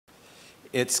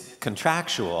It's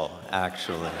contractual,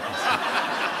 actually.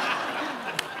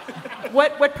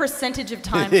 What percentage of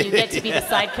time do you get to be the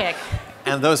sidekick?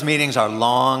 And those meetings are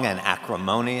long and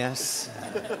acrimonious.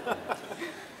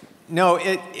 No,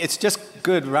 it's just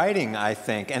good writing, I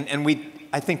think. And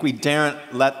I think we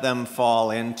daren't let them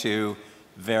fall into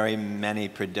very many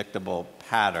predictable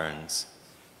patterns.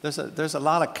 There's a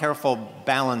lot of careful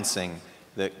balancing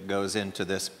that goes into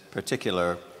this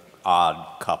particular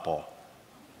odd couple.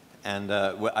 And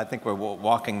I think we're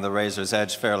walking the razor's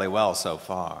edge fairly well so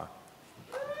far.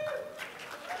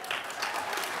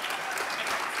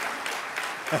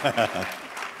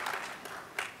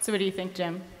 So what do you think,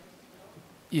 Jim?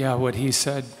 Yeah, what he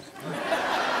said.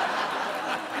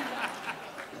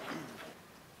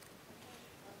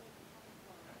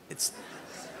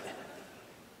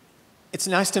 It's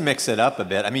nice to mix it up a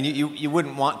bit. I mean, you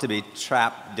wouldn't want to be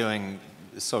trapped doing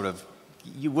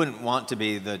you wouldn't want to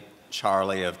be the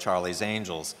Charlie of Charlie's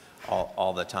Angels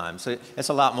all the time. So it's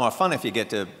a lot more fun if you get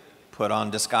to put on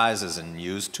disguises and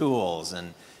use tools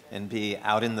and be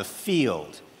out in the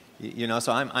field. You know,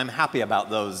 so I'm happy about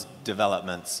those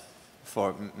developments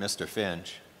for Mr.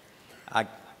 Finch. I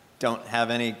don't have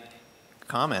any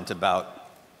comment about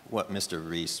what Mr.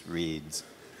 Reese reads.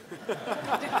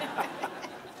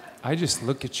 I just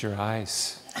look at your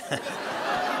eyes.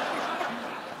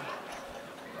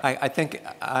 I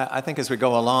think as we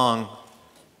go along,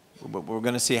 we're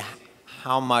going to see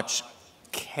how much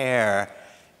care,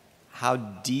 how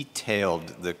detailed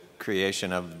the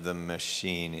creation of the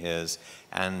machine is,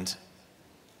 and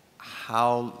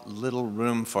how little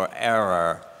room for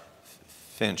error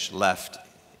Finch left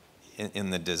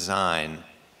in the design.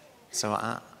 So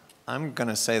I'm going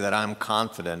to say that I'm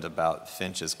confident about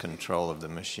Finch's control of the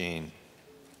machine.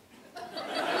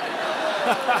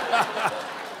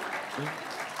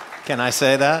 Can I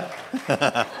say that?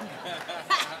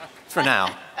 For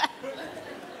now.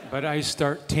 But I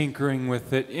start tinkering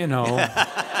with it, you know.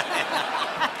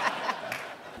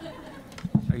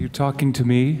 Are you talking to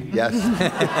me? Yes.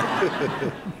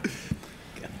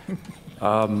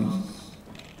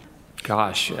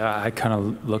 Gosh, I kind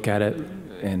of look at it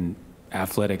in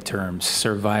athletic terms,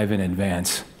 survive and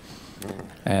advance.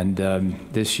 And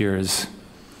this year is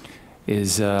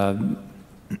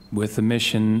with the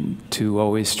mission to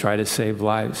always try to save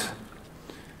lives.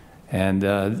 And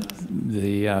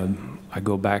I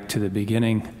go back to the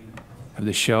beginning of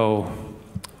the show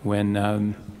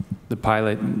when the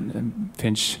pilot,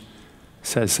 Finch,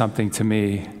 says something to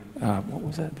me. What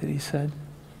was that he said?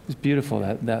 It was beautiful,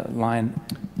 that line.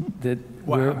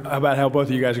 About how both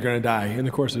of you guys are going to die in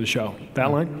the course of the show.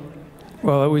 That line?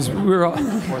 Well, we were all...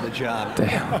 For the job.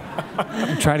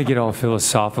 I'm trying to get all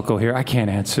philosophical here. I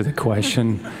can't answer the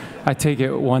question. I take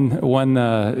it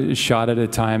one shot at a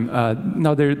time.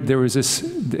 No, there was this,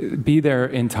 be there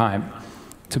in time,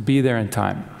 to be there in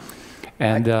time.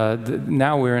 And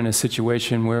now we're in a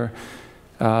situation where,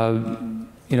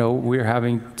 you know, we're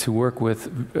having to work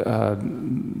with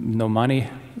no money,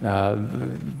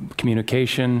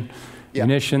 communication,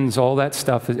 munitions, all that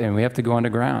stuff, and we have to go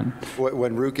underground.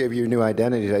 When Root gave you new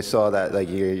identities, I saw that, like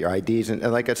your IDs, and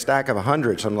like a stack of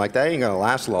 100. So I'm like, that ain't gonna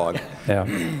last long. Yeah.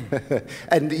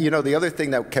 And you know, the other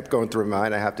thing that kept going through my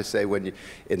mind, I have to say,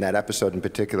 in that episode in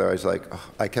particular, I was like, oh,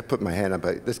 I kept putting my hand up,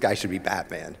 like, this guy should be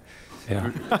Batman.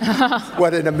 Yeah.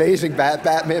 What an amazing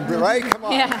Batman, right? Come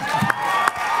on. Yeah.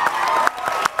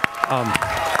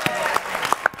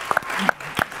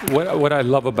 What I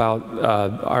love about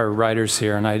our writers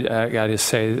here, and I got to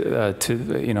say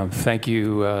thank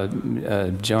you,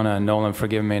 Jonah and Nolan, for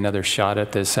giving me another shot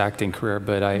at this acting career.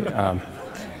 But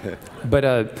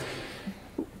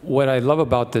what I love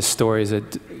about this story is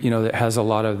that it has a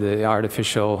lot of the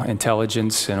artificial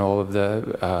intelligence and all of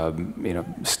the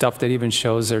stuff that even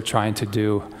shows they're trying to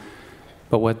do.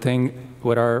 But what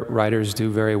our writers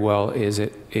do very well is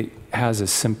it has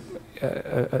as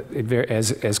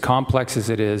complex as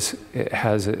it is, it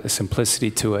has a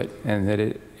simplicity to it, and that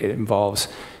it involves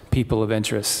people of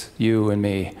interest, you and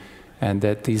me, and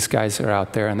that these guys are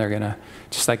out there and they're gonna,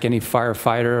 just like any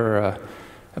firefighter or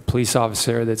a police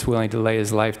officer that's willing to lay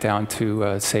his life down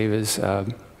to save his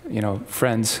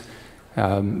friends.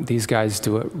 These guys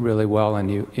do it really well,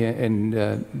 and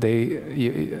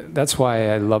that's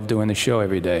why I love doing the show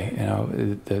every day.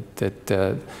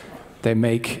 They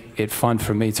make it fun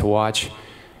for me to watch,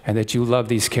 and that you love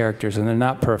these characters, and they're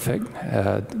not perfect.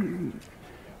 And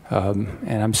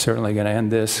I'm certainly going to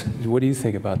end this. What do you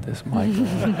think about this, Michael?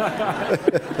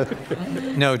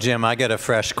 No, Jim, I get a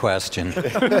fresh question.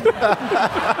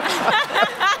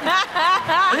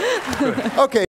 Okay.